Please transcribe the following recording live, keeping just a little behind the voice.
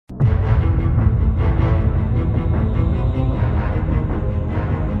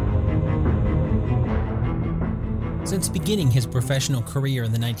Since beginning his professional career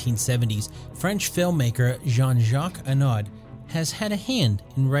in the 1970s, French filmmaker Jean-Jacques Annaud has had a hand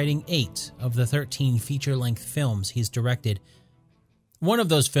in writing 8 of the 13 feature-length films he's directed. One of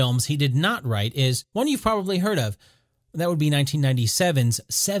those films he did not write is one you've probably heard of. That would be 1997's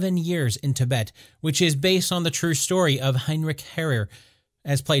 7 Years in Tibet, which is based on the true story of Heinrich Harrer,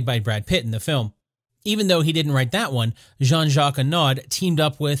 as played by Brad Pitt in the film. Even though he didn't write that one, Jean-Jacques Annaud teamed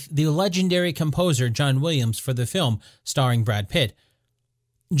up with the legendary composer John Williams for the film, starring Brad Pitt.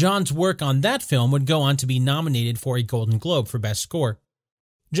 John's work on that film would go on to be nominated for a Golden Globe for Best Score.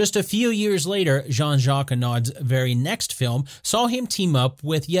 Just a few years later, Jean-Jacques Annaud's very next film saw him team up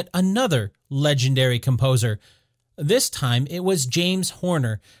with yet another legendary composer. This time, it was James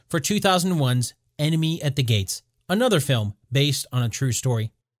Horner for 2001's Enemy at the Gates, another film based on a true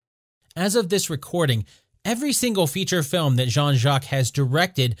story. As of this recording, every single feature film that Jean-Jacques has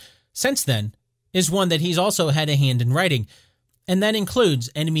directed since then is one that he's also had a hand in writing, and that includes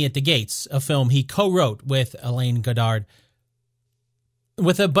Enemy at the Gates, a film he co-wrote with Alain Godard.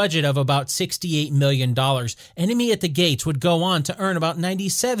 With a budget of about $68 million, Enemy at the Gates would go on to earn about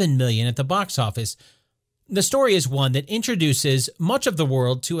 $97 million at the box office. The story is one that introduces much of the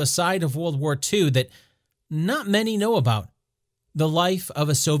world to a side of World War II that not many know about. The life of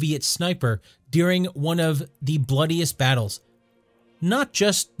a Soviet sniper during one of the bloodiest battles. Not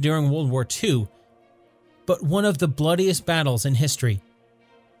just during World War II, but one of the bloodiest battles in history.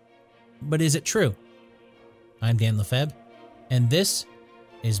 But is it true? I'm Dan Lefebvre, and this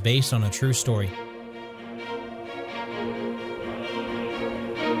is based on a true story.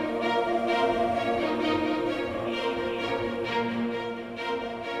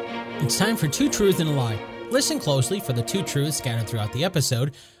 It's time for Two Truths and a Lie. Listen closely for the 2 truths scattered throughout the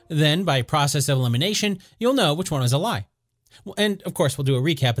episode. Then, by process of elimination, you'll know which one was a lie. And, of course, we'll do a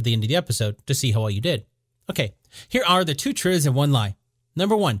recap at the end of the episode to see how well you did. Okay, here are the 2 truths and 1 lie.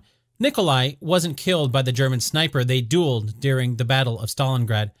 Number 1, Nikolai wasn't killed by the German sniper they dueled during the Battle of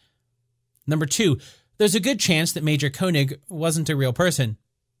Stalingrad. Number 2, there's a good chance that Major Koenig wasn't a real person,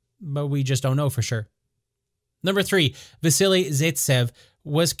 but we just don't know for sure. Number 3, Vasily Zaitsev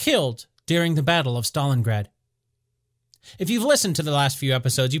was killed during the Battle of Stalingrad. If you've listened to the last few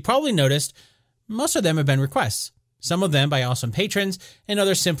episodes, you probably noticed most of them have been requests. Some of them by awesome patrons, and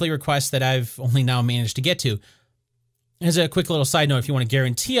others simply requests that I've only now managed to get to. As a quick little side note, if you want to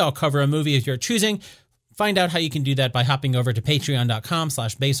guarantee I'll cover a movie of your choosing, find out how you can do that by hopping over to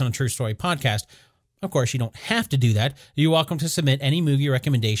patreon.com/basedonatruestorypodcast. Of course, you don't have to do that. You're welcome to submit any movie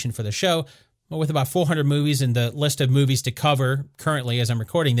recommendation for the show. But with about 400 movies and the list of movies to cover currently as I'm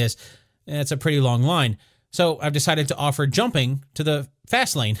recording this, it's a pretty long line. So I've decided to offer jumping to the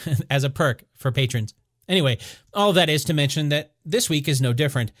fast lane as a perk for patrons. Anyway, all of that is to mention that this week is no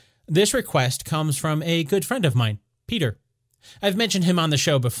different. This request comes from a good friend of mine, Peter. I've mentioned him on the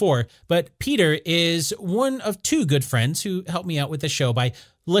show before, but Peter is one of 2 good friends who help me out with the show by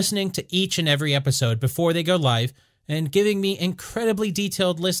listening to each and every episode before they go live and giving me incredibly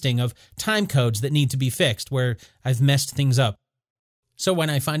detailed listing of time codes that need to be fixed where I've messed things up. So when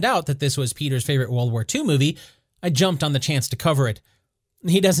I found out that this was Peter's favorite World War II movie, I jumped on the chance to cover it.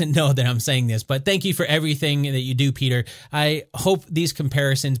 He doesn't know that I'm saying this, but thank you for everything that you do, Peter. I hope these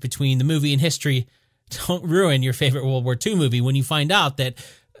comparisons between the movie and history don't ruin your favorite World War II movie when you find out that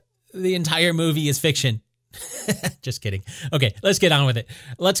the entire movie is fiction. Just kidding. Okay, let's get on with it.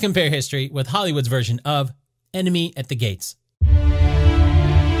 Let's compare history with Hollywood's version of Enemy at the Gates.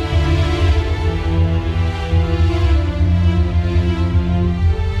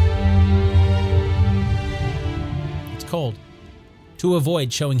 It's cold. To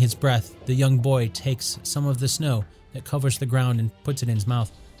avoid showing his breath, the young boy takes some of the snow that covers the ground and puts it in his mouth.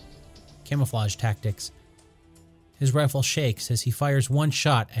 Camouflage tactics. His rifle shakes as he fires one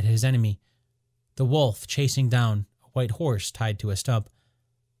shot at his enemy, the wolf chasing down a white horse tied to a stump.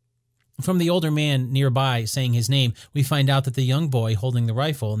 From the older man nearby saying his name, we find out that the young boy holding the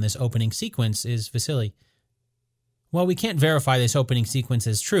rifle in this opening sequence is Vasily. While we can't verify this opening sequence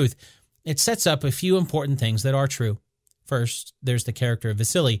as truth, it sets up a few important things that are true. First, there's the character of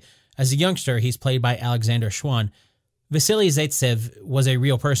Vasily. As a youngster, he's played by Alexander Schwan. Vasily Zaitsev was a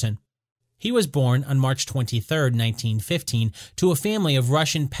real person. He was born on March 23, 1915, to a family of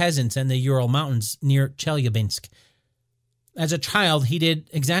Russian peasants in the Ural Mountains near Chelyabinsk. As a child, he did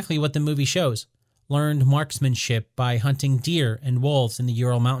exactly what the movie shows, learned marksmanship by hunting deer and wolves in the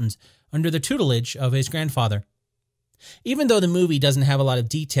Ural Mountains under the tutelage of his grandfather. Even though the movie doesn't have a lot of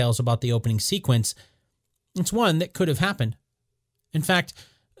details about the opening sequence, it's one that could have happened. In fact,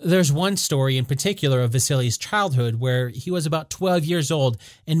 there's one story in particular of Vasily's childhood where he was about 12 years old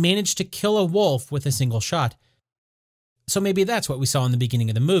and managed to kill a wolf with a single shot. So maybe that's what we saw in the beginning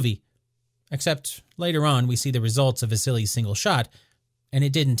of the movie. Except later on, we see the results of Vasily's single shot, and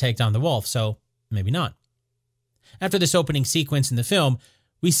it didn't take down the wolf, so maybe not. After this opening sequence in the film,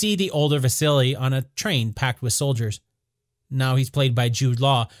 we see the older Vasily on a train packed with soldiers. Now he's played by Jude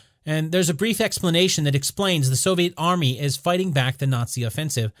Law, and there's a brief explanation that explains the Soviet army is fighting back the Nazi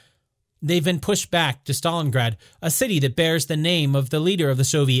offensive. They've been pushed back to Stalingrad, a city that bears the name of the leader of the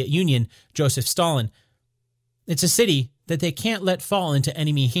Soviet Union, Joseph Stalin. It's a city that they can't let fall into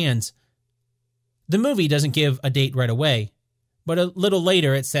enemy hands. The movie doesn't give a date right away, but a little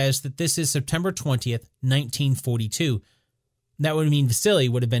later it says that this is September 20th, 1942. That would mean Vasily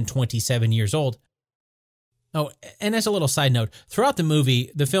would have been 27 years old. Oh, and as a little side note, throughout the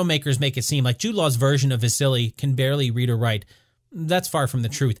movie, the filmmakers make it seem like Jude Law's version of Vasily can barely read or write. That's far from the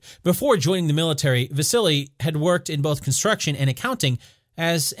truth. Before joining the military, Vasily had worked in both construction and accounting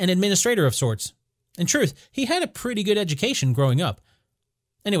as an administrator of sorts. In truth, he had a pretty good education growing up.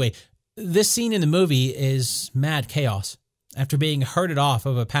 Anyway, this scene in the movie is mad chaos. After being herded off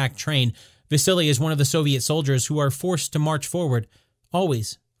of a packed train, Vasily is one of the Soviet soldiers who are forced to march forward,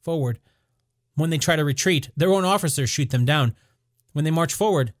 always forward. When they try to retreat, their own officers shoot them down. When they march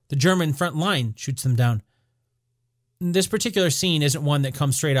forward, the German front line shoots them down. This particular scene isn't one that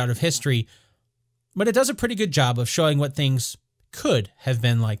comes straight out of history, but it does a pretty good job of showing what things could have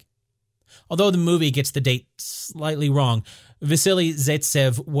been like. Although the movie gets the date slightly wrong, Vasily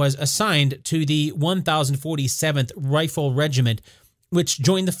Zaitsev was assigned to the 1047th Rifle Regiment, which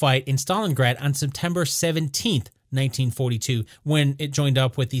joined the fight in Stalingrad on September 17th, 1942, when it joined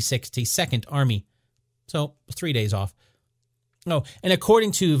up with the 62nd Army. So, 3 days off. Oh, and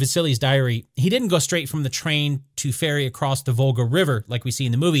according to Vasily's diary, he didn't go straight from the train to ferry across the Volga River like we see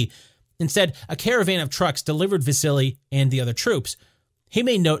in the movie. Instead, a caravan of trucks delivered Vasily and the other troops. He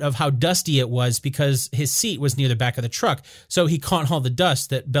made note of how dusty it was because his seat was near the back of the truck, so he caught all the dust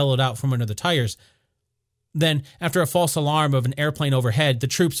that bellowed out from under the tires. Then, after a false alarm of an airplane overhead, the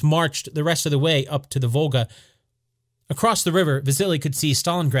troops marched the rest of the way up to the Volga. Across the river, Vasily could see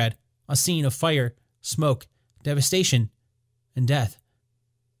Stalingrad, a scene of fire, smoke, devastation, and death.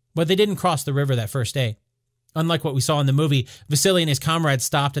 But they didn't cross the river that first day. Unlike what we saw in the movie, Vasily and his comrades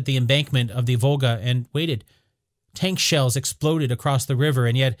stopped at the embankment of the Volga and waited. Tank shells exploded across the river,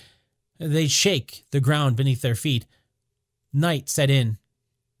 and yet they'd shake the ground beneath their feet. Night set in,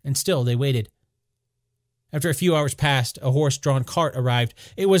 and still they waited. After a few hours passed, a horse-drawn cart arrived.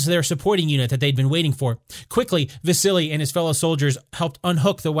 It was their supporting unit that they'd been waiting for. Quickly, Vasily and his fellow soldiers helped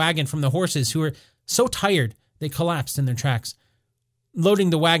unhook the wagon from the horses, who were so tired they collapsed in their tracks. Loading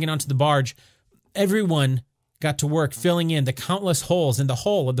the wagon onto the barge, everyone got to work filling in the countless holes in the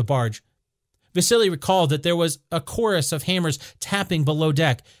hull of the barge. Vasily recalled that there was a chorus of hammers tapping below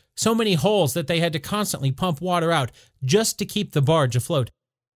deck, so many holes that they had to constantly pump water out just to keep the barge afloat.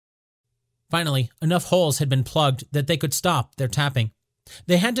 Finally, enough holes had been plugged that they could stop their tapping.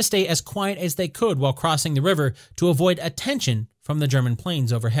 They had to stay as quiet as they could while crossing the river to avoid attention from the German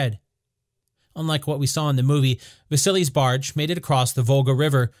planes overhead. Unlike what we saw in the movie, Vasily's barge made it across the Volga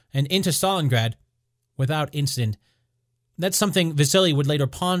River and into Stalingrad without incident. That's something Vasily would later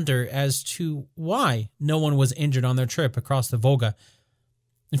ponder as to why no one was injured on their trip across the Volga.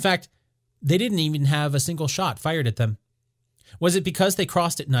 In fact, they didn't even have a single shot fired at them. Was it because they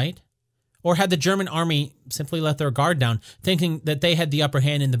crossed at night? Or had the German army simply let their guard down, thinking that they had the upper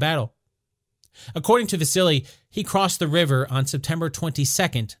hand in the battle? According to Vasily, he crossed the river on September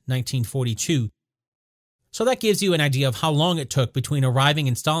 22nd, 1942. So that gives you an idea of how long it took between arriving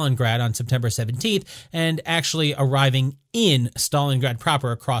in Stalingrad on September 17th and actually arriving in Stalingrad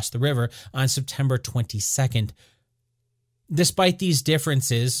proper across the river on September 22nd. Despite these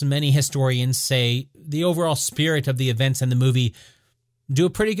differences, many historians say the overall spirit of the events in the movie do a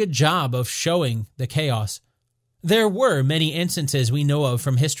pretty good job of showing the chaos. There were many instances we know of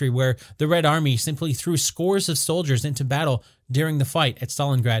from history where the Red Army simply threw scores of soldiers into battle during the fight at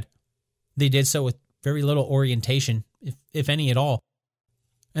Stalingrad. They did so with very little orientation, if any at all.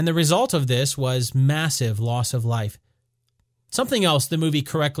 And the result of this was massive loss of life. Something else the movie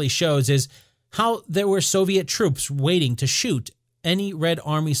correctly shows is how there were Soviet troops waiting to shoot any Red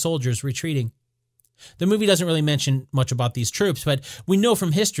Army soldiers retreating. The movie doesn't really mention much about these troops, but we know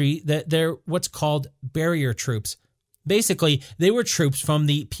from history that they're what's called barrier troops. Basically, they were troops from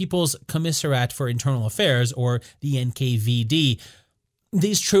the People's Commissariat for Internal Affairs, or the NKVD.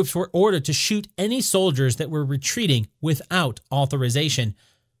 These troops were ordered to shoot any soldiers that were retreating without authorization.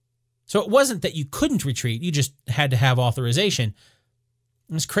 So it wasn't that you couldn't retreat, you just had to have authorization.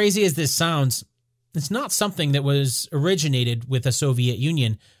 As crazy as this sounds, it's not something that was originated with the Soviet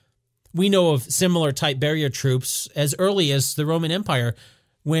Union. We know of similar type barrier troops as early as the Roman Empire,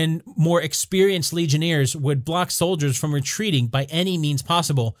 when more experienced legionnaires would block soldiers from retreating by any means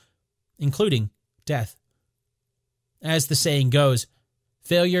possible, including death. As the saying goes,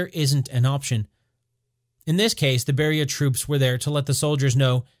 failure isn't an option. In this case, the barrier troops were there to let the soldiers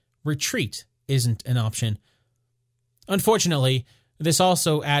know retreat isn't an option. Unfortunately, this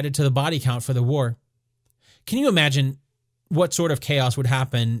also added to the body count for the war. Can you imagine what sort of chaos would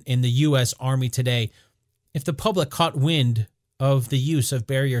happen in the U.S. Army today if the public caught wind of the use of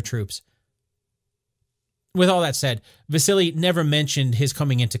barrier troops? With all that said, Vasily never mentioned his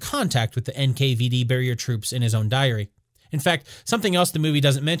coming into contact with the NKVD barrier troops in his own diary. In fact, something else the movie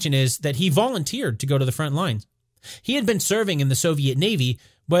doesn't mention is that he volunteered to go to the front lines. He had been serving in the Soviet Navy,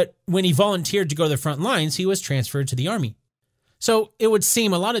 but when he volunteered to go to the front lines, he was transferred to the Army. So it would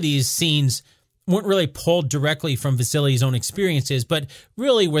seem a lot of these scenes weren't really pulled directly from Vasily's own experiences, but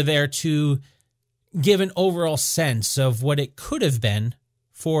really were there to give an overall sense of what it could have been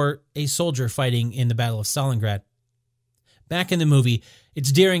for a soldier fighting in the Battle of Stalingrad. Back in the movie,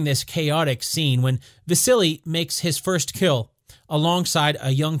 it's during this chaotic scene when Vasily makes his first kill alongside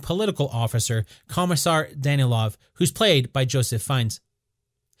a young political officer, Commissar Danilov, who's played by Joseph Fiennes.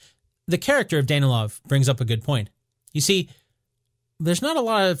 The character of Danilov brings up a good point. You see, there's not a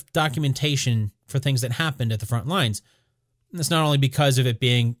lot of documentation for things that happened at the front lines. That's not only because of it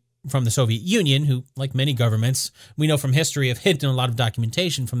being from the Soviet Union, who, like many governments, we know from history have hidden a lot of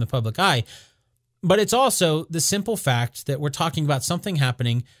documentation from the public eye, but it's also the simple fact that we're talking about something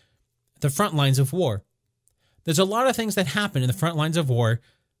happening at the front lines of war. There's a lot of things that happen in the front lines of war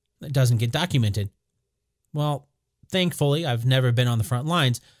that doesn't get documented. Well, thankfully, I've never been on the front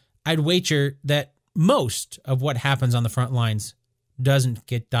lines. I'd wager that most of what happens on the front lines doesn't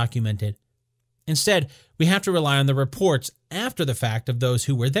get documented. Instead, we have to rely on the reports after the fact of those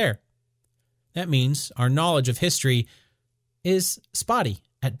who were there. That means our knowledge of history is spotty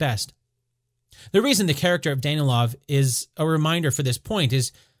at best. The reason the character of Danilov is a reminder for this point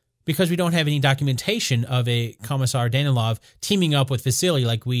is because we don't have any documentation of a Commissar Danilov teaming up with Vasily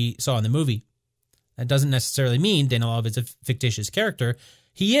like we saw in the movie. That doesn't necessarily mean Danilov is a fictitious character.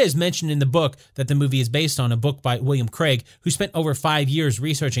 He is mentioned in the book that the movie is based on, a book by William Craig, who spent over 5 years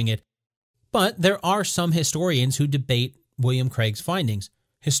researching it. But there are some historians who debate William Craig's findings,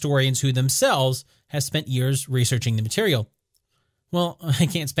 historians who themselves have spent years researching the material. Well, I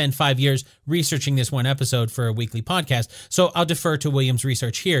can't spend 5 years researching this one episode for a weekly podcast, so I'll defer to William's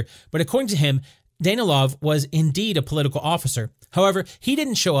research here. But according to him, Danilov was indeed a political officer. However, he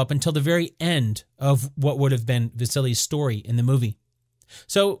didn't show up until the very end of what would have been Vasily's story in the movie.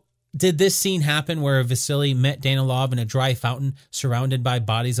 So, did this scene happen where Vasily met Danilov in a dry fountain surrounded by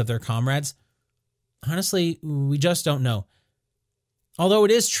bodies of their comrades? Honestly, we just don't know. Although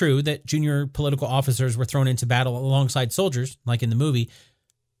it is true that junior political officers were thrown into battle alongside soldiers, like in the movie,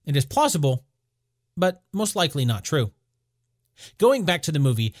 it is plausible, but most likely not true. Going back to the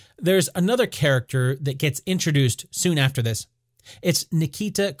movie, there's another character that gets introduced soon after this. It's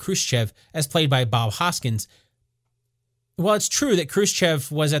Nikita Khrushchev, as played by Bob Hoskins. While it's true that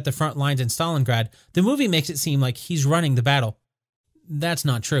Khrushchev was at the front lines in Stalingrad, the movie makes it seem like he's running the battle. That's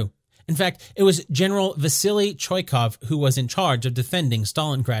not true. In fact, it was General Vasily Choykov who was in charge of defending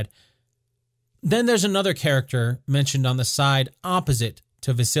Stalingrad. Then there's another character mentioned on the side opposite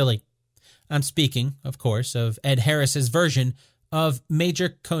to Vasily. I'm speaking, of course, of Ed Harris's version of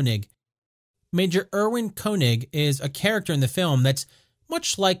Major Koenig. Major Erwin Koenig is a character in the film that's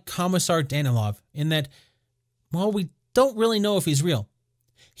much like Commissar Danilov in that, well, we don't really know if he's real.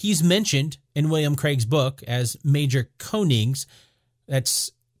 He's mentioned in William Craig's book as Major Konings,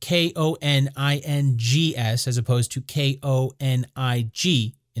 that's Konings as opposed to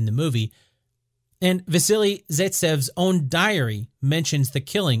Konig in the movie. And Vasily Zaitsev's own diary mentions the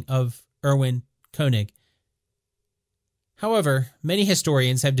killing of Erwin Koenig. However, many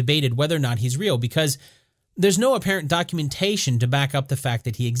historians have debated whether or not he's real because there's no apparent documentation to back up the fact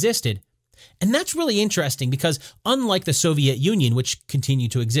that he existed. And that's really interesting because unlike the Soviet Union, which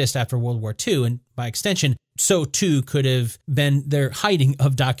continued to exist after World War II, and by extension, so too could have been their hiding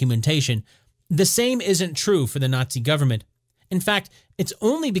of documentation, the same isn't true for the Nazi government. In fact, it's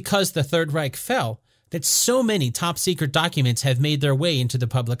only because the Third Reich fell that so many top-secret documents have made their way into the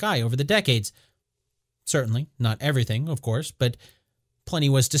public eye over the decades. Certainly, not everything, of course, but plenty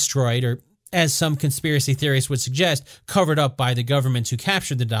was destroyed or, as some conspiracy theorists would suggest, covered up by the governments who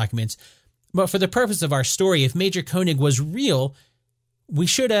captured the documents. But for the purpose of our story, if Major Koenig was real, we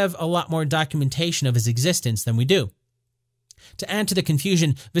should have a lot more documentation of his existence than we do. To add to the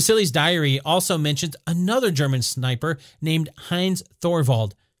confusion, Vasily's diary also mentions another German sniper named Heinz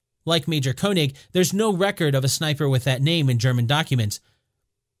Thorwald. Like Major Koenig, there's no record of a sniper with that name in German documents.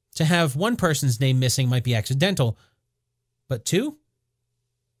 To have one person's name missing might be accidental, but two?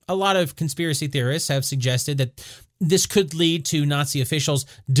 A lot of conspiracy theorists have suggested that this could lead to Nazi officials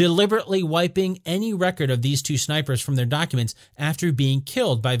deliberately wiping any record of these two snipers from their documents after being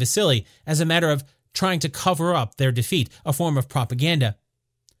killed by Vasily as a matter of trying to cover up their defeat, a form of propaganda.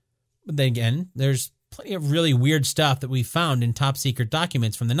 But then again, there's plenty of really weird stuff that we found in top-secret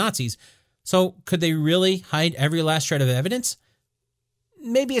documents from the Nazis. So could they really hide every last shred of evidence?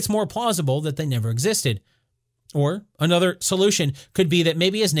 Maybe it's more plausible that they never existed. Or another solution could be that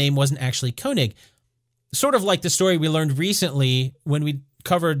maybe his name wasn't actually Koenig. Sort of like the story we learned recently when we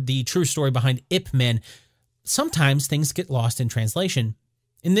covered the true story behind Ip Man. Sometimes things get lost in translation.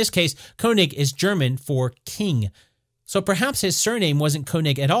 In this case, Koenig is German for king. So perhaps his surname wasn't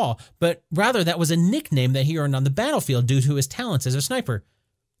Koenig at all, but rather that was a nickname that he earned on the battlefield due to his talents as a sniper.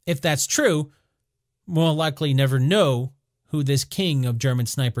 If that's true, we'll likely never know who this king of German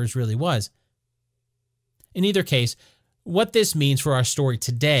snipers really was. In either case, what this means for our story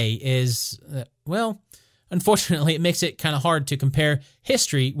today is, well, unfortunately, it makes it kind of hard to compare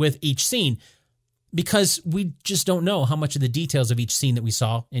history with each scene because we just don't know how much of the details of each scene that we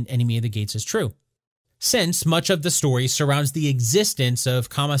saw in Enemy of the Gates is true. Since much of the story surrounds the existence of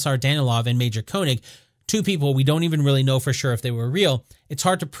Commissar Danilov and Major Koenig, two people we don't even really know for sure if they were real, it's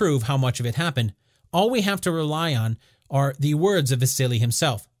hard to prove how much of it happened. All we have to rely on are the words of Vasily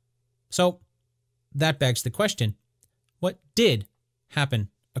himself. So that begs the question, what did happen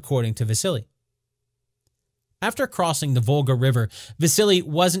according to Vasily? After crossing the Volga River, Vasily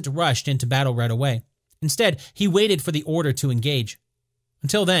wasn't rushed into battle right away. Instead, he waited for the order to engage.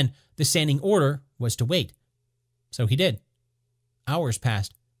 Until then, the standing order was to wait. So he did. Hours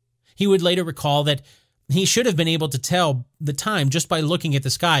passed. He would later recall that he should have been able to tell the time just by looking at the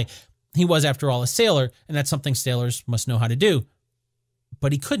sky. He was, after all, a sailor, and that's something sailors must know how to do.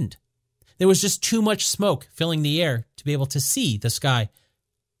 But he couldn't. There was just too much smoke filling the air to be able to see the sky.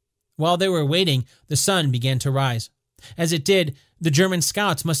 While they were waiting, the sun began to rise. As it did, the German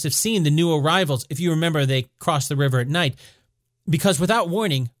scouts must have seen the new arrivals. If you remember, they crossed the river at night, because without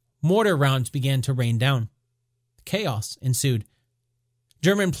warning, mortar rounds began to rain down. Chaos ensued.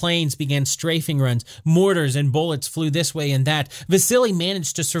 German planes began strafing runs. Mortars and bullets flew this way and that. Vasily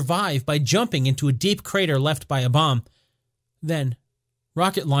managed to survive by jumping into a deep crater left by a bomb. Then,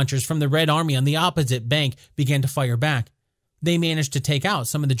 rocket launchers from the Red Army on the opposite bank began to fire back. They managed to take out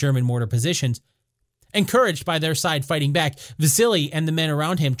some of the German mortar positions. Encouraged by their side fighting back, Vasily and the men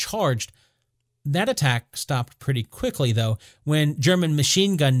around him charged. That attack stopped pretty quickly, though, when German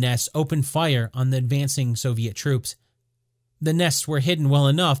machine gun nests opened fire on the advancing Soviet troops. The nests were hidden well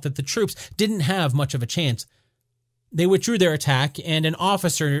enough that the troops didn't have much of a chance. They withdrew their attack, and an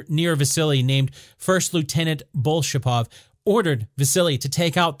officer near Vasily named First Lieutenant Bolshapov ordered Vasily to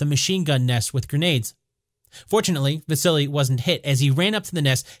take out the machine gun nests with grenades. Fortunately, Vasily wasn't hit as he ran up to the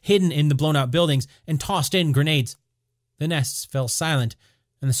nests hidden in the blown-out buildings and tossed in grenades. The nests fell silent,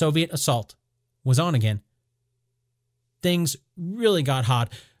 and the Soviet assault was on again. Things really got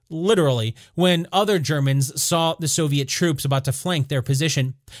hot, literally, when other Germans saw the Soviet troops about to flank their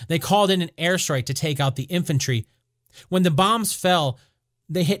position. They called in an airstrike to take out the infantry. When the bombs fell,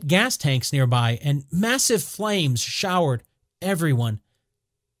 they hit gas tanks nearby, and massive flames showered everyone.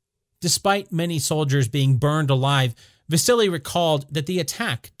 Despite many soldiers being burned alive, Vasily recalled that the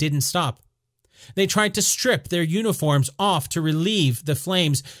attack didn't stop. They tried to strip their uniforms off to relieve the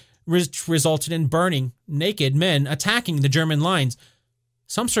flames, which resulted in burning naked men attacking the German lines.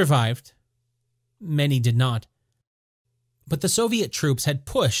 Some survived. Many did not. But the Soviet troops had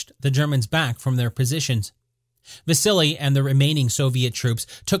pushed the Germans back from their positions. Vasily and the remaining Soviet troops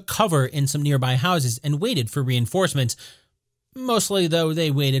took cover in some nearby houses and waited for reinforcements. Mostly, though, they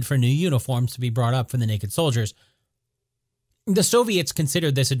waited for new uniforms to be brought up for the naked soldiers. The Soviets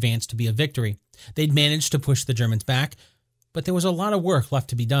considered this advance to be a victory. They'd managed to push the Germans back, but there was a lot of work left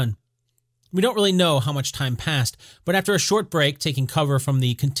to be done. We don't really know how much time passed, but after a short break taking cover from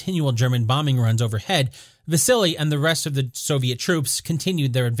the continual German bombing runs overhead, Vasily and the rest of the Soviet troops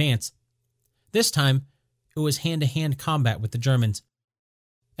continued their advance. This time, it was hand-to-hand combat with the Germans.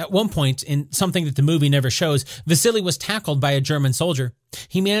 At one point, in something that the movie never shows, Vasily was tackled by a German soldier.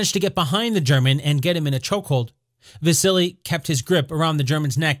 He managed to get behind the German and get him in a chokehold. Vasily kept his grip around the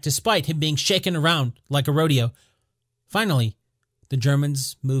German's neck despite him being shaken around like a rodeo. Finally, the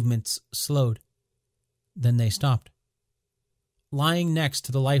Germans' movements slowed. Then they stopped. Lying next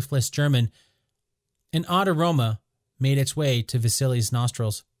to the lifeless German, an odd aroma made its way to Vasily's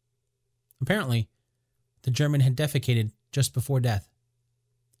nostrils. Apparently, the German had defecated just before death.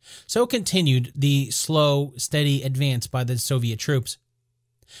 So continued the slow, steady advance by the Soviet troops.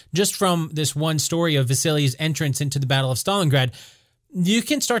 Just from this one story of Vasily's entrance into the Battle of Stalingrad, you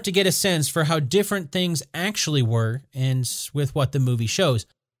can start to get a sense for how different things actually were and with what the movie shows.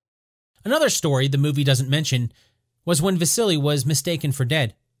 Another story the movie doesn't mention was when Vasily was mistaken for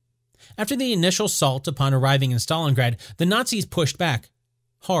dead. After the initial assault upon arriving in Stalingrad, the Nazis pushed back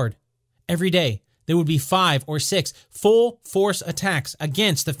hard. Every day, there would be 5 or 6 full-force attacks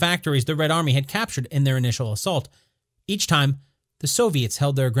against the factories the Red Army had captured in their initial assault. Each time, the Soviets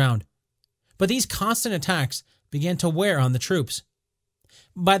held their ground. But these constant attacks began to wear on the troops.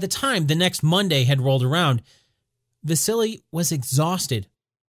 By the time the next Monday had rolled around, Vasily was exhausted.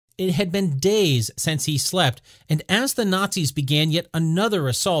 It had been days since he slept, and as the Nazis began yet another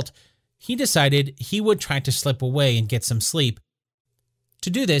assault, he decided he would try to slip away and get some sleep. To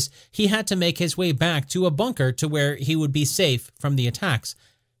do this, he had to make his way back to a bunker to where he would be safe from the attacks.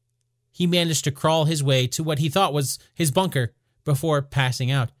 He managed to crawl his way to what he thought was his bunker before passing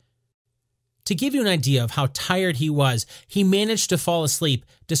out. To give you an idea of how tired he was, he managed to fall asleep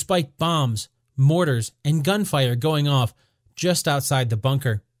despite bombs, mortars, and gunfire going off just outside the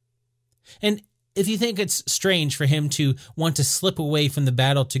bunker. And if you think it's strange for him to want to slip away from the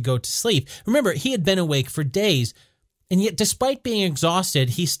battle to go to sleep, remember, he had been awake for days. And yet, despite being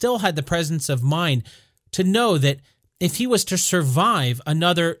exhausted, he still had the presence of mind to know that if he was to survive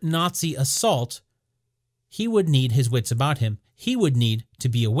another Nazi assault, he would need his wits about him. He would need to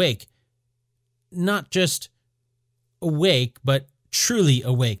be awake. Not just awake, but truly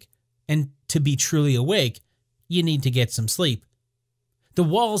awake. And to be truly awake, you need to get some sleep. The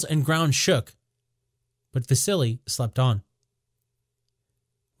walls and ground shook, but Vasily slept on.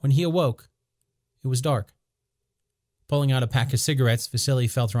 When he awoke, it was dark. Pulling out a pack of cigarettes, Vasily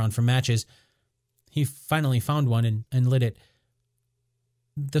felt around for matches. He finally found one and lit it.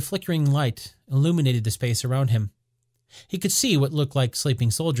 The flickering light illuminated the space around him. He could see what looked like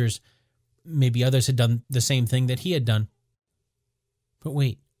sleeping soldiers. Maybe others had done the same thing that he had done. But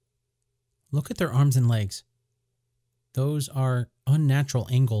wait. Look at their arms and legs. Those are unnatural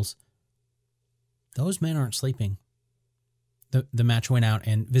angles. Those men aren't sleeping. The match went out,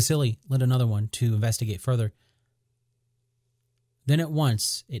 and Vasily lit another one to investigate further. Then at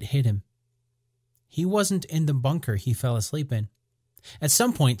once, it hit him. He wasn't in the bunker he fell asleep in. At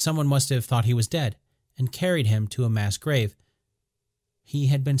some point, someone must have thought he was dead and carried him to a mass grave. He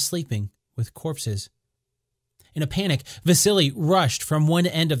had been sleeping with corpses. In a panic, Vasily rushed from one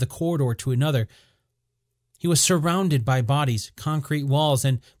end of the corridor to another. He was surrounded by bodies, concrete walls,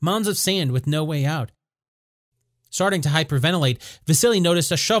 and mounds of sand with no way out. Starting to hyperventilate, Vasily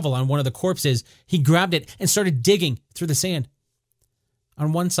noticed a shovel on one of the corpses. He grabbed it and started digging through the sand.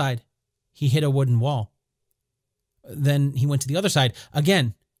 On one side, he hit a wooden wall. Then he went to the other side.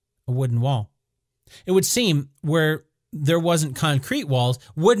 Again, a wooden wall. It would seem where there wasn't concrete walls,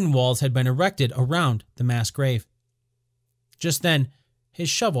 wooden walls had been erected around the mass grave. Just then, his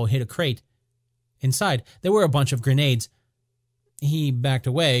shovel hit a crate. Inside, there were a bunch of grenades. He backed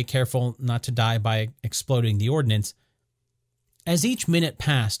away, careful not to die by exploding the ordnance. As each minute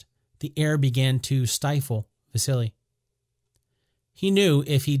passed, the air began to stifle Vasily. He knew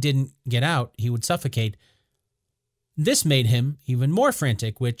if he didn't get out, he would suffocate. This made him even more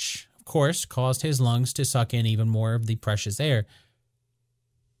frantic, which, of course, caused his lungs to suck in even more of the precious air.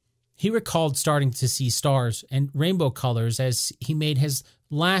 He recalled starting to see stars and rainbow colors as he made his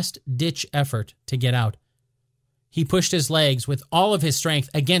last-ditch effort to get out. He pushed his legs with all of his strength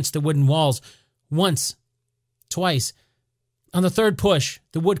against the wooden walls. Once, twice. On the third push,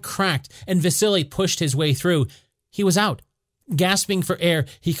 the wood cracked, and Vasily pushed his way through. He was out. Gasping for air,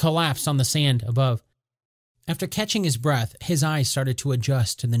 he collapsed on the sand above. After catching his breath, his eyes started to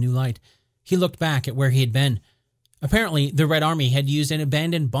adjust to the new light. He looked back at where he had been. Apparently, the Red Army had used an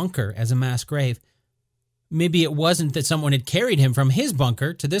abandoned bunker as a mass grave. Maybe it wasn't that someone had carried him from his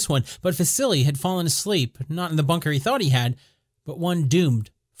bunker to this one, but Vasily had fallen asleep, not in the bunker he thought he had, but one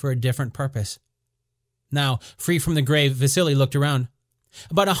doomed for a different purpose. Now, free from the grave, Vasily looked around.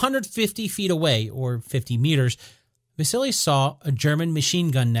 About 150 feet away, or 50 meters, Vasily saw a German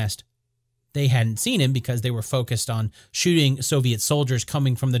machine gun nest. They hadn't seen him because they were focused on shooting Soviet soldiers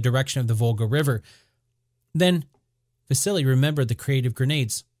coming from the direction of the Volga River. Then, Vasily remembered the creative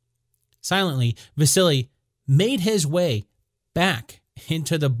grenades. Silently, Vasily made his way back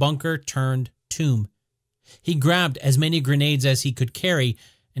into the bunker-turned-tomb. He grabbed as many grenades as he could carry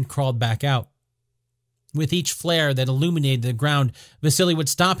and crawled back out. With each flare that illuminated the ground, Vasily would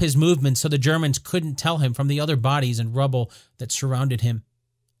stop his movement so the Germans couldn't tell him from the other bodies and rubble that surrounded him.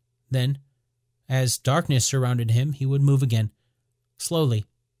 Then, as darkness surrounded him, he would move again, slowly,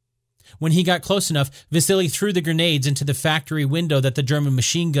 When he got close enough, Vasily threw the grenades into the factory window that the German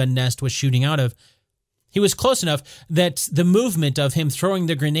machine gun nest was shooting out of. He was close enough that the movement of him throwing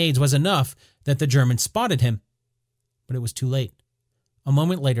the grenades was enough that the Germans spotted him. But it was too late. A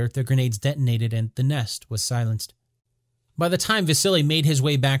moment later, the grenades detonated and the nest was silenced. By the time Vasily made his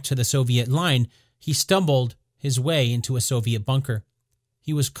way back to the Soviet line, he stumbled his way into a Soviet bunker.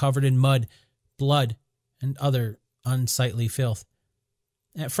 He was covered in mud, blood, and other unsightly filth.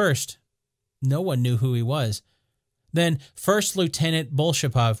 At first, no one knew who he was. Then First Lieutenant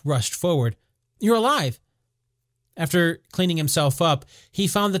Bolshapov rushed forward. "You're alive!" After cleaning himself up, he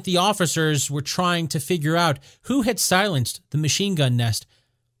found that the officers were trying to figure out who had silenced the machine gun nest.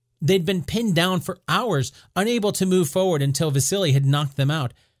 They'd been pinned down for hours, unable to move forward until Vasily had knocked them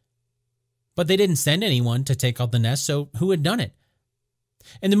out. But they didn't send anyone to take out the nest, so who had done it?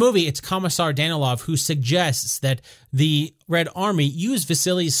 In the movie, it's Commissar Danilov who suggests that the Red Army use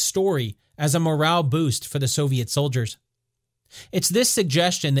Vasily's story as a morale boost for the Soviet soldiers. It's this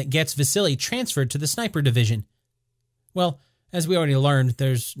suggestion that gets Vasily transferred to the sniper division. Well, as we already learned,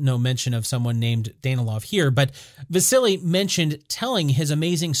 there's no mention of someone named Danilov here, but Vasily mentioned telling his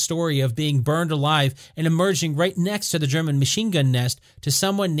amazing story of being burned alive and emerging right next to the German machine gun nest to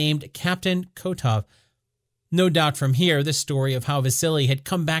someone named Captain Kotov. No doubt from here, this story of how Vasily had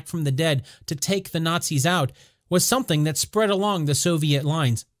come back from the dead to take the Nazis out was something that spread along the Soviet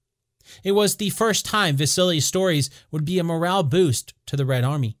lines. It was the first time Vasily's stories would be a morale boost to the Red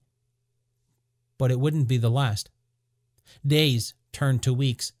Army. But it wouldn't be the last. Days turned to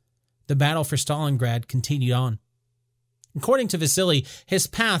weeks. The battle for Stalingrad continued on. According to Vasily, his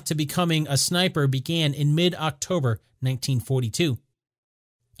path to becoming a sniper began in mid-October 1942.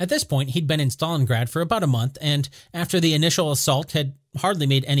 At this point, he'd been in Stalingrad for about a month, and after the initial assault had hardly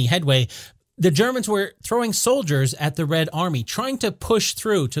made any headway, the Germans were throwing soldiers at the Red Army, trying to push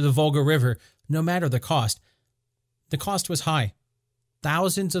through to the Volga River, no matter the cost. The cost was high.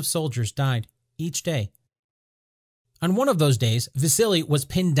 Thousands of soldiers died each day. On one of those days, Vasily was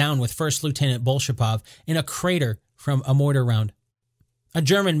pinned down with First Lieutenant Bolshapov in a crater from a mortar round. A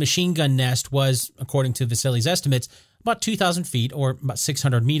German machine gun nest was, according to Vasily's estimates, about 2,000 feet or about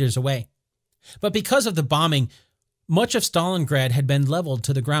 600 meters away. But because of the bombing, much of Stalingrad had been leveled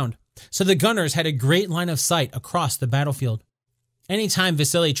to the ground, so the gunners had a great line of sight across the battlefield. Anytime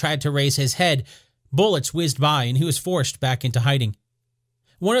Vasily tried to raise his head, bullets whizzed by and he was forced back into hiding.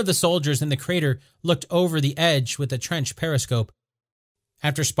 One of the soldiers in the crater looked over the edge with a trench periscope.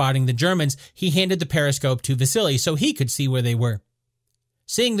 After spotting the Germans, he handed the periscope to Vasily so he could see where they were.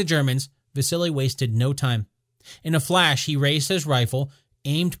 Seeing the Germans, Vasily wasted no time. In a flash, he raised his rifle,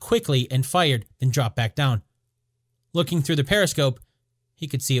 aimed quickly, and fired, then dropped back down. Looking through the periscope, he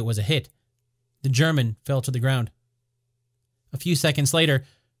could see it was a hit. The German fell to the ground. A few seconds later,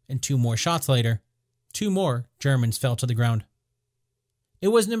 and 2 more shots later, 2 more Germans fell to the ground. It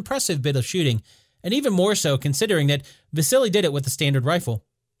was an impressive bit of shooting, and even more so considering that Vasily did it with a standard rifle.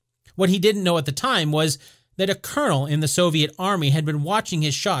 What he didn't know at the time was that a colonel in the Soviet army had been watching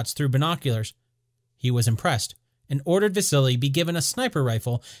his shots through binoculars. He was impressed and ordered Vasily be given a sniper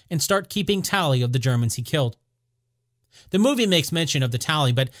rifle and start keeping tally of the Germans he killed. The movie makes mention of the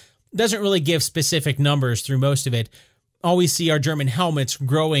tally, but doesn't really give specific numbers through most of it. All we see are German helmets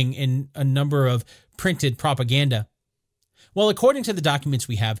growing in a number of printed propaganda. Well, according to the documents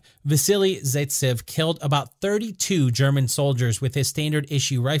we have, Vasily Zaitsev killed about 32 German soldiers with his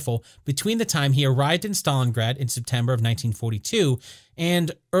standard-issue rifle between the time he arrived in Stalingrad in September of 1942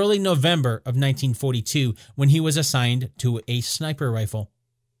 and early November of 1942 when he was assigned to a sniper rifle.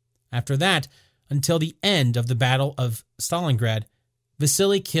 After that, until the end of the Battle of Stalingrad,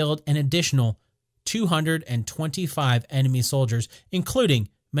 Vasily killed an additional 225 enemy soldiers, including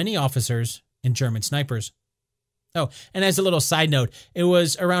many officers and German snipers. Oh, and as a little side note, it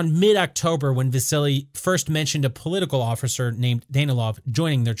was around mid-October when Vasily first mentioned a political officer named Danilov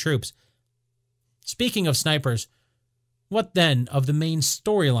joining their troops. Speaking of snipers, what then of the main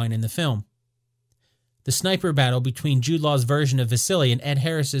storyline in the film? The sniper battle between Jude Law's version of Vasily and Ed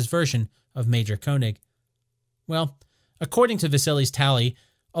Harris's version of Major Koenig. Well, according to Vasily's tally,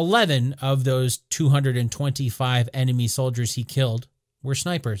 11 of those 225 enemy soldiers he killed were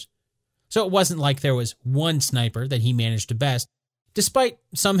snipers. So it wasn't like there was one sniper that he managed to best, despite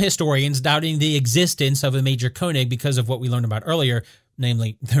some historians doubting the existence of a Major Koenig because of what we learned about earlier,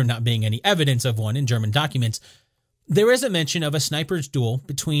 namely there not being any evidence of one in German documents. There is a mention of a sniper's duel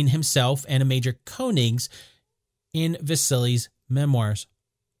between himself and a Major Koenig's in Vasily's memoirs.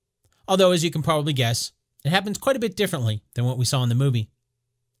 Although, as you can probably guess, it happens quite a bit differently than what we saw in the movie.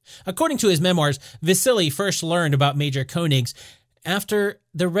 According to his memoirs, Vasily first learned about Major Koenig's after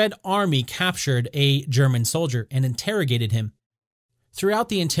the Red Army captured a German soldier and interrogated him. Throughout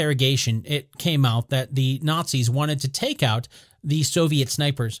the interrogation, it came out that the Nazis wanted to take out the Soviet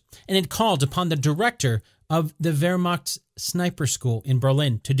snipers, and it called upon the director of the Wehrmacht's sniper school in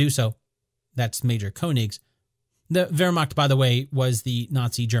Berlin to do so. That's Major Koenigs. The Wehrmacht, by the way, was the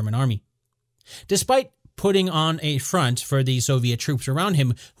Nazi German army. Despite putting on a front for the Soviet troops around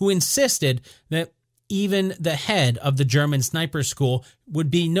him, who insisted that even the head of the German sniper school would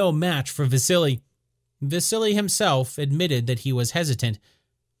be no match for Vasily, Vasily himself admitted that he was hesitant.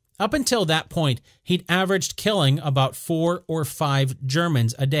 Up until that point, he'd averaged killing about 4 or 5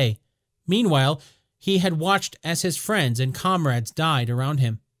 Germans a day. Meanwhile, he had watched as his friends and comrades died around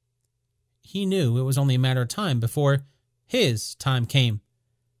him. He knew it was only a matter of time before his time came.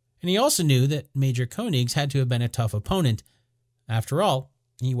 And he also knew that Major Koenigs had to have been a tough opponent. After all,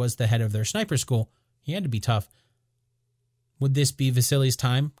 he was the head of their sniper school. He had to be tough. Would this be Vasily's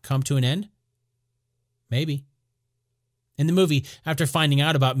time come to an end? Maybe. In the movie, after finding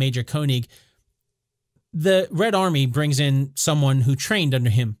out about Major Koenig, the Red Army brings in someone who trained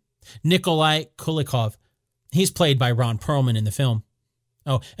under him, Nikolai Kulikov. He's played by Ron Perlman in the film.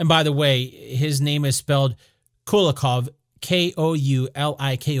 Oh, and by the way, his name is spelled Kulikov,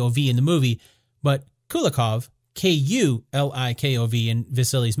 Koulikov in the movie, but Kulikov, Kulikov in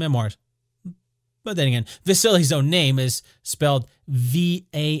Vasily's memoirs. But then again, Vasily's own name is spelled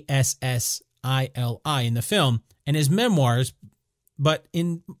Vassili in the film, and his memoirs, but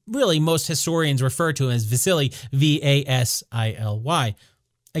in really most historians refer to him as Vasily, Vasily.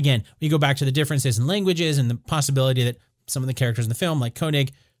 Again, we go back to the differences in languages and the possibility that some of the characters in the film, like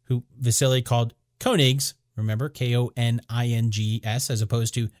Koenig, who Vasily called Koenigs, remember, Konings, as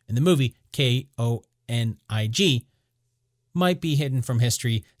opposed to, in the movie, Konig, might be hidden from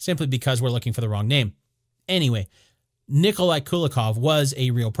history simply because we're looking for the wrong name. Anyway, Nikolai Kulikov was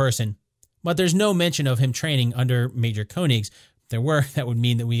a real person, but there's no mention of him training under Major Koenigs. If there were, that would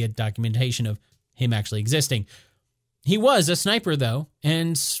mean that we had documentation of him actually existing. He was a sniper, though,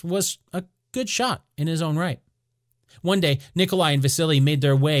 and was a good shot in his own right. One day, Nikolai and Vasily made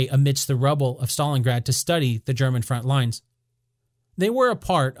their way amidst the rubble of Stalingrad to study the German front lines. They were a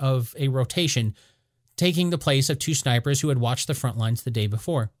part of a rotation, taking the place of 2 snipers who had watched the front lines the day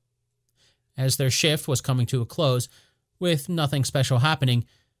before. As their shift was coming to a close, with nothing special happening,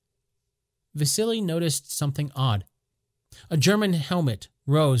 Vasily noticed something odd. A German helmet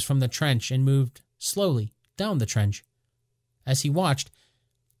rose from the trench and moved slowly down the trench. As he watched,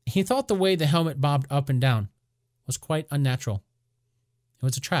 he thought the way the helmet bobbed up and down was quite unnatural. It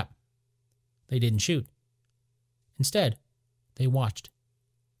was a trap. They didn't shoot. Instead, they watched.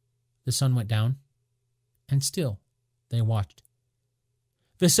 The sun went down, and still they watched.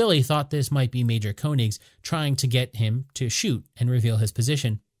 Vasily thought this might be Major Koenigs trying to get him to shoot and reveal his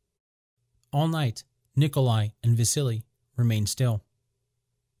position. All night, Nikolai and Vasily remained still.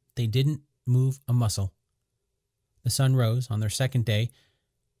 They didn't move a muscle. The sun rose on their second day.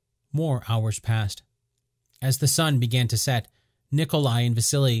 More hours passed. As the sun began to set, Nikolai and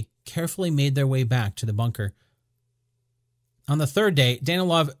Vasily carefully made their way back to the bunker. On the third day,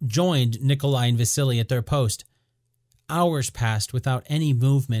 Danilov joined Nikolai and Vasily at their post. Hours passed without any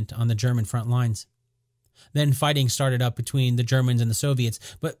movement on the German front lines. Then fighting started up between the Germans and the Soviets,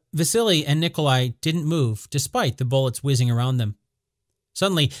 but Vasily and Nikolai didn't move despite the bullets whizzing around them.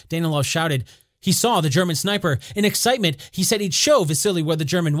 Suddenly, Danilov shouted. He saw the German sniper. In excitement, he said he'd show Vasily where the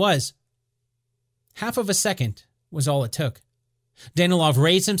German was. Half of a second was all it took. Danilov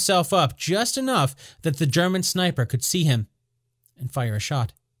raised himself up just enough that the German sniper could see him and fire a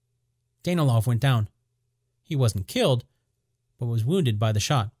shot. Danilov went down. He wasn't killed, but was wounded by the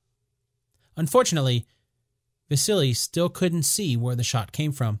shot. Unfortunately, Vasily still couldn't see where the shot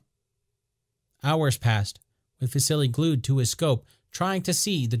came from. Hours passed, with Vasily glued to his scope, trying to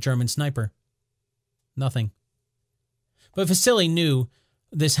see the German sniper. Nothing. But Vasily knew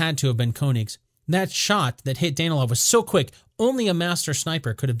this had to have been Koenigs. That shot that hit Danilov was so quick, only a master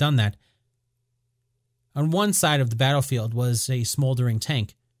sniper could have done that. On one side of the battlefield was a smoldering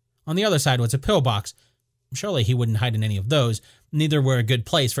tank. On the other side was a pillbox. Surely he wouldn't hide in any of those. Neither were a good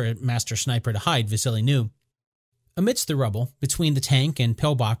place for a master sniper to hide, Vasily knew. Amidst the rubble, between the tank and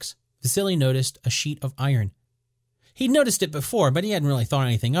pillbox, Vasily noticed a sheet of iron. He'd noticed it before, but he hadn't really thought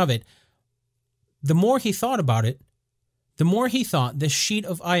anything of it. The more he thought about it, the more he thought this sheet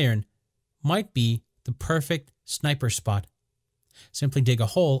of iron might be the perfect sniper spot. Simply dig a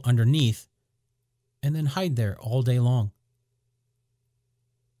hole underneath and then hide there all day long.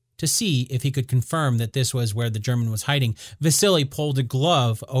 To see if he could confirm that this was where the German was hiding, Vasily pulled a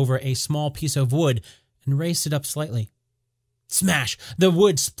glove over a small piece of wood and raised it up slightly. Smash! The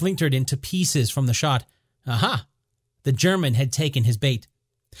wood splintered into pieces from the shot. Aha! The German had taken his bait.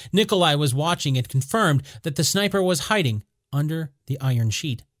 Nikolai was watching and confirmed that the sniper was hiding under the iron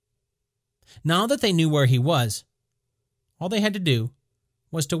sheet. Now that they knew where he was, all they had to do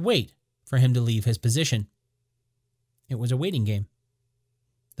was to wait for him to leave his position. It was a waiting game.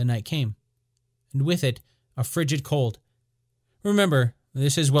 The night came, and with it, a frigid cold. Remember,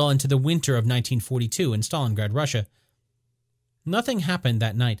 this is well into the winter of 1942 in Stalingrad, Russia. Nothing happened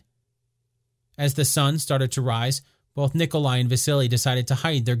that night. As the sun started to rise, both Nikolai and Vasily decided to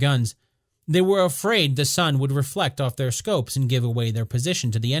hide their guns. They were afraid the sun would reflect off their scopes and give away their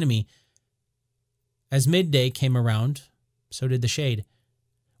position to the enemy. As midday came around, so did the shade.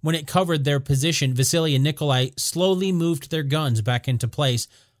 When it covered their position, Vasily and Nikolai slowly moved their guns back into place.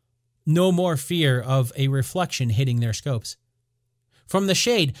 No more fear of a reflection hitting their scopes. From the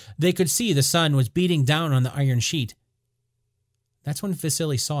shade, they could see the sun was beating down on the iron sheet. That's when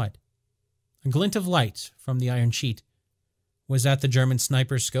Vasily saw it. A glint of light from the iron sheet. Was that the German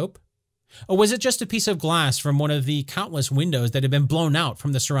sniper's scope? Or was it just a piece of glass from one of the countless windows that had been blown out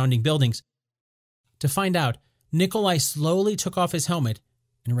from the surrounding buildings? To find out, Nikolai slowly took off his helmet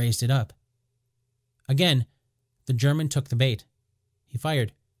and raised it up. Again, the German took the bait. He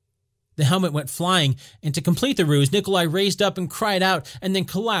fired. The helmet went flying, and to complete the ruse, Nikolai raised up and cried out, and then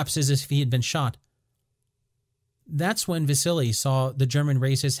collapsed as if he had been shot. That's when Vasily saw the German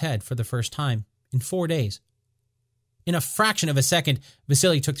raise his head for the first time in 4 days. In a fraction of a second,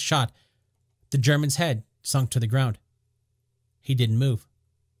 Vasily took the shot. The German's head sunk to the ground. He didn't move.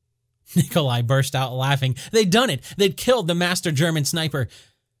 Nikolai burst out laughing. They'd done it. They'd killed the master German sniper.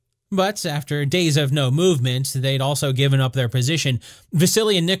 But after days of no movement, they'd also given up their position.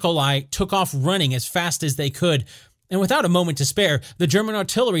 Vasily and Nikolai took off running as fast as they could, and without a moment to spare, the German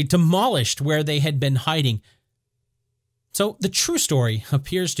artillery demolished where they had been hiding. So the true story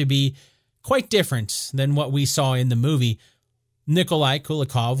appears to be quite different than what we saw in the movie. Nikolai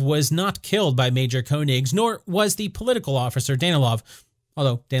Kulikov was not killed by Major Koenigs, nor was the political officer Danilov,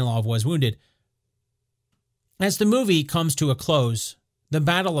 although Danilov was wounded. As the movie comes to a close, the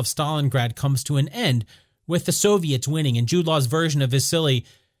Battle of Stalingrad comes to an end, with the Soviets winning, and Jude Law's version of Vasily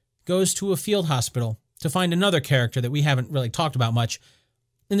goes to a field hospital to find another character that we haven't really talked about much.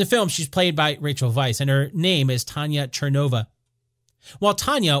 In the film, she's played by Rachel Weisz, and her name is Tanya Chernova. While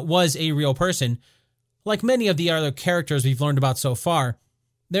Tanya was a real person, like many of the other characters we've learned about so far,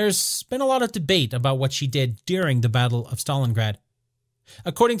 there's been a lot of debate about what she did during the Battle of Stalingrad.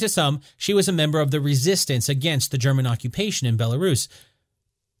 According to some, she was a member of the resistance against the German occupation in Belarus.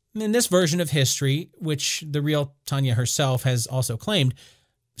 In this version of history, which the real Tanya herself has also claimed,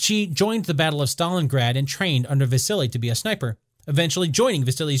 she joined the Battle of Stalingrad and trained under Vasily to be a sniper, eventually joining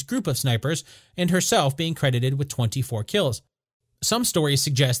Vasily's group of snipers and herself being credited with 24 kills. Some stories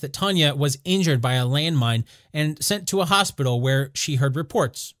suggest that Tanya was injured by a landmine and sent to a hospital where she heard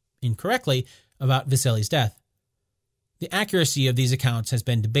reports, incorrectly, about Vasily's death. The accuracy of these accounts has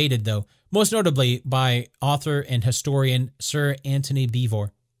been debated, though, most notably by author and historian Sir Anthony Beevor.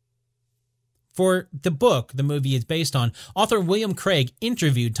 For the book the movie is based on, author William Craig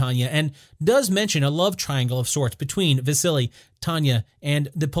interviewed Tanya and does mention a love triangle of sorts between Vasily, Tanya, and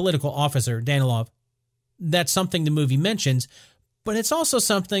the political officer Danilov. That's something the movie mentions, but it's also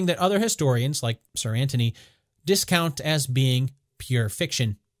something that other historians, like Sir Anthony, discount as being pure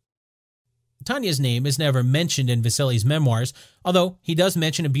fiction. Tanya's name is never mentioned in Vasily's memoirs, although he does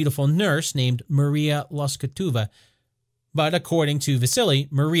mention a beautiful nurse named Maria Loskotova. But according to Vasily,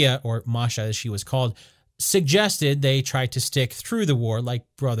 Maria, or Masha as she was called, suggested they tried to stick through the war like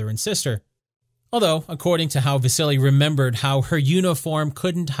brother and sister. Although, according to how Vasily remembered how her uniform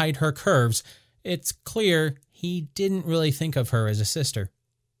couldn't hide her curves, it's clear he didn't really think of her as a sister.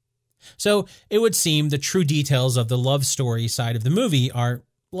 So it would seem the true details of the love story side of the movie are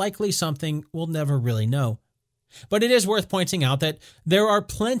likely something we'll never really know. But it is worth pointing out that there are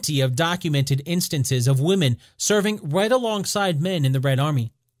plenty of documented instances of women serving right alongside men in the Red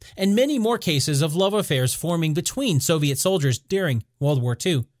Army, and many more cases of love affairs forming between Soviet soldiers during World War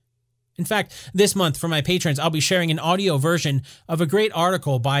II. In fact, this month for my patrons, I'll be sharing an audio version of a great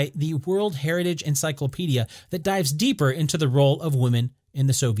article by the World Heritage Encyclopedia that dives deeper into the role of women in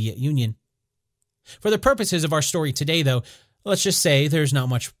the Soviet Union. For the purposes of our story today, though, let's just say there's not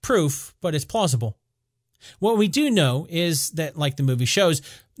much proof, but it's plausible. What we do know is that, like the movie shows,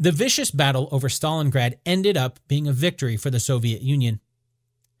 the vicious battle over Stalingrad ended up being a victory for the Soviet Union.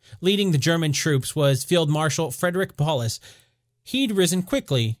 Leading the German troops was Field Marshal Frederick Paulus. He'd risen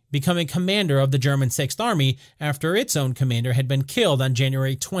quickly, becoming commander of the German 6th Army after its own commander had been killed on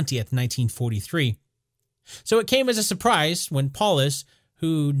January 20th, 1943. So it came as a surprise when Paulus,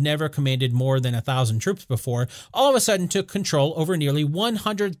 who never commanded more than 1,000 troops before, all of a sudden took control over nearly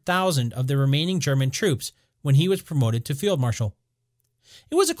 100,000 of the remaining German troops when he was promoted to field marshal.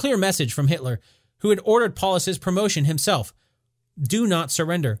 It was a clear message from Hitler, who had ordered Paulus's promotion himself. Do not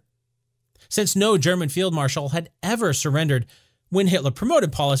surrender. Since no German field marshal had ever surrendered, when Hitler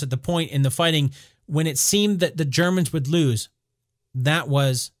promoted Paulus at the point in the fighting when it seemed that the Germans would lose, that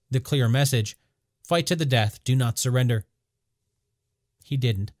was the clear message. Fight to the death, do not surrender. He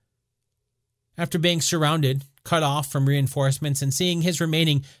didn't. After being surrounded, cut off from reinforcements, and seeing his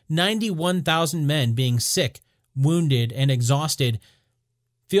remaining 91,000 men being sick, wounded, and exhausted,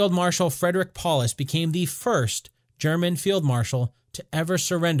 Field Marshal Frederick Paulus became the first German field marshal to ever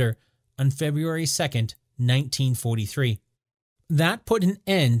surrender on February 2nd, 1943. That put an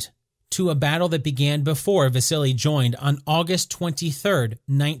end to a battle that began before Vasily joined on August 23rd,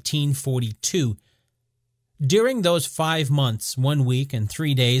 1942. During those 5 months, 1 week, and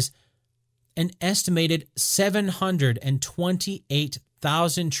 3 days, an estimated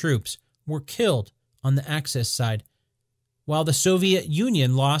 728,000 troops were killed on the Axis side, while the Soviet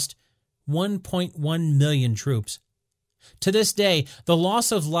Union lost 1.1 million troops. To this day, the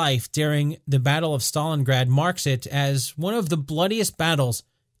loss of life during the Battle of Stalingrad marks it as one of the bloodiest battles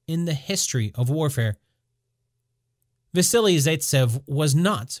in the history of warfare. Vasily Zaitsev was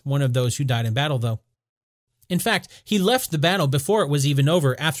not one of those who died in battle, though. In fact, he left the battle before it was even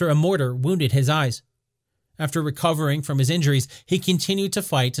over after a mortar wounded his eyes. After recovering from his injuries, he continued to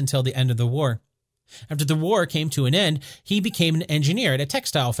fight until the end of the war. After the war came to an end, he became an engineer at a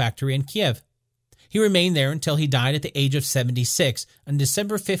textile factory in Kiev. He remained there until he died at the age of 76 on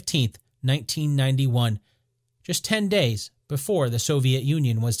December 15th, 1991, just 10 days before the Soviet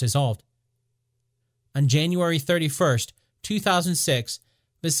Union was dissolved. On January 31st, 2006,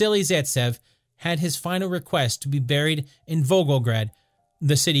 Vasily Zaitsev had his final request to be buried in Volgograd,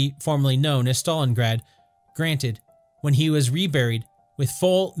 the city formerly known as Stalingrad, granted when he was reburied with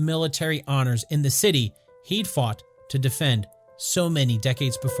full military honors in the city he'd fought to defend so many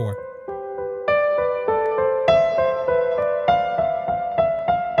decades before.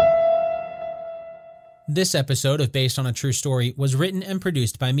 This episode of Based on a True Story was written and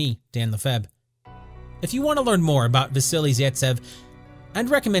produced by me, Dan Lefebvre. If you want to learn more about Vasily Zaitsev, I'd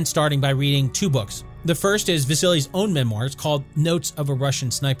recommend starting by reading 2 books. The first is Vasily's own memoirs called Notes of a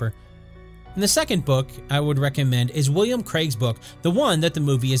Russian Sniper. And the second book I would recommend is William Craig's book, the one that the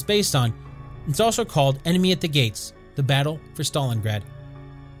movie is based on. It's also called Enemy at the Gates, The Battle for Stalingrad.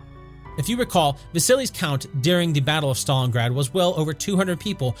 If you recall, Vasily's count during the Battle of Stalingrad was well over 200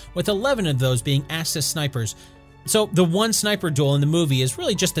 people, with 11 of those being Axis snipers. So the one sniper duel in the movie is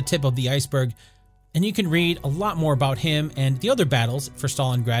really just the tip of the iceberg, and you can read a lot more about him and the other battles for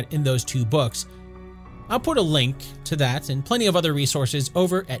Stalingrad in those 2 books. I'll put a link to that and plenty of other resources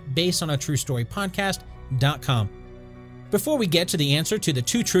over at basedonatruestorypodcast.com. Before we get to the answer to the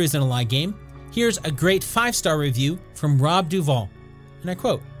 2 truths and a lie game, here's a great 5-star review from Rob Duvall, and I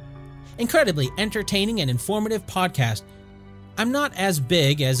quote, "Incredibly entertaining and informative podcast. I'm not as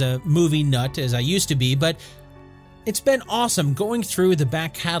big as a movie nut as I used to be, but it's been awesome going through the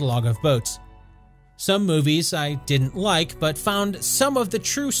back catalog of boats. Some movies I didn't like, but found some of the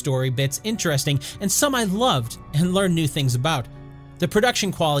true story bits interesting, and some I loved and learned new things about. The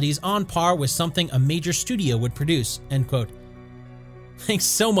production quality is on par with something a major studio would produce." End quote. Thanks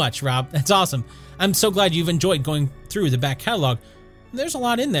so much, Rob. That's awesome. I'm so glad you've enjoyed going through the back catalog. There's a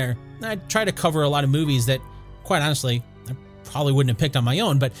lot in there. I try to cover a lot of movies that, quite honestly, I probably wouldn't have picked on my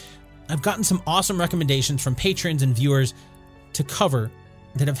own, but I've gotten some awesome recommendations from patrons and viewers to cover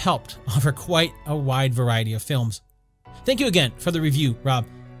that have helped offer quite a wide variety of films. Thank you again for the review, Rob.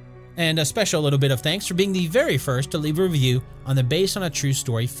 And a special little bit of thanks for being the very first to leave a review on the Based on a True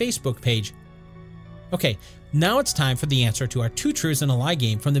Story Facebook page. Okay, now it's time for the answer to our 2 truths and a lie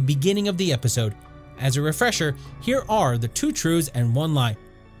game from the beginning of the episode. As a refresher, here are the 2 truths and 1 lie.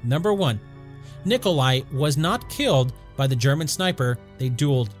 Number 1, Nikolai was not killed by the German sniper they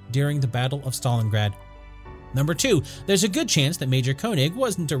dueled during the Battle of Stalingrad. Number 2, there's a good chance that Major Koenig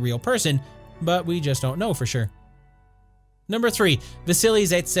wasn't a real person, but we just don't know for sure. Number 3, Vasily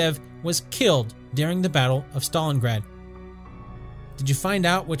Zaitsev was killed during the Battle of Stalingrad. Did you find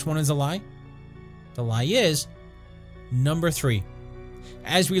out which one is a lie? The lie is number 3.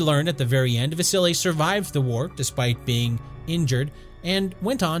 As we learned at the very end, Vasily survived the war despite being injured and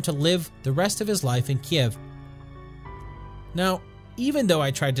went on to live the rest of his life in Kiev. Now, even though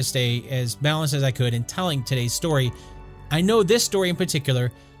I tried to stay as balanced as I could in telling today's story, I know this story in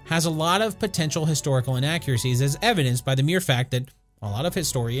particular has a lot of potential historical inaccuracies, as evidenced by the mere fact that A lot of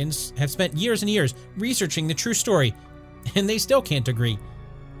historians have spent years and years researching the true story, and they still can't agree.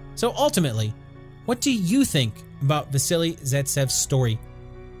 So ultimately, what do you think about Vasily Zaitsev's story?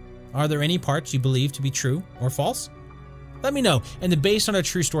 Are there any parts you believe to be true or false? Let me know in the Based on a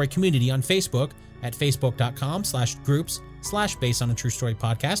True Story community on Facebook at facebook.com/groups/Based on a True Story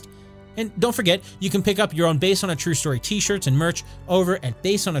podcast. And don't forget, you can pick up your own Based on a True Story t-shirts and merch over at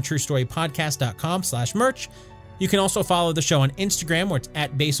basedonatruestorypodcast.com/merch. You can also follow the show on Instagram, where it's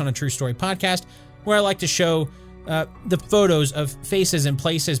at Based on a True Story podcast, where I like to show the photos of faces and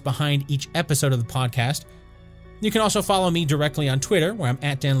places behind each episode of the podcast. You can also follow me directly on Twitter, where I'm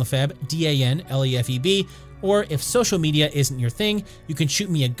at Dan Lefebvre, DanLefeb, or if social media isn't your thing, you can shoot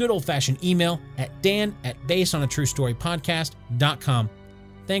me a good old-fashioned email at dan@basedonatruestorypodcast.com.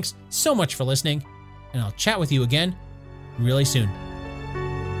 Thanks so much for listening, and I'll chat with you again really soon.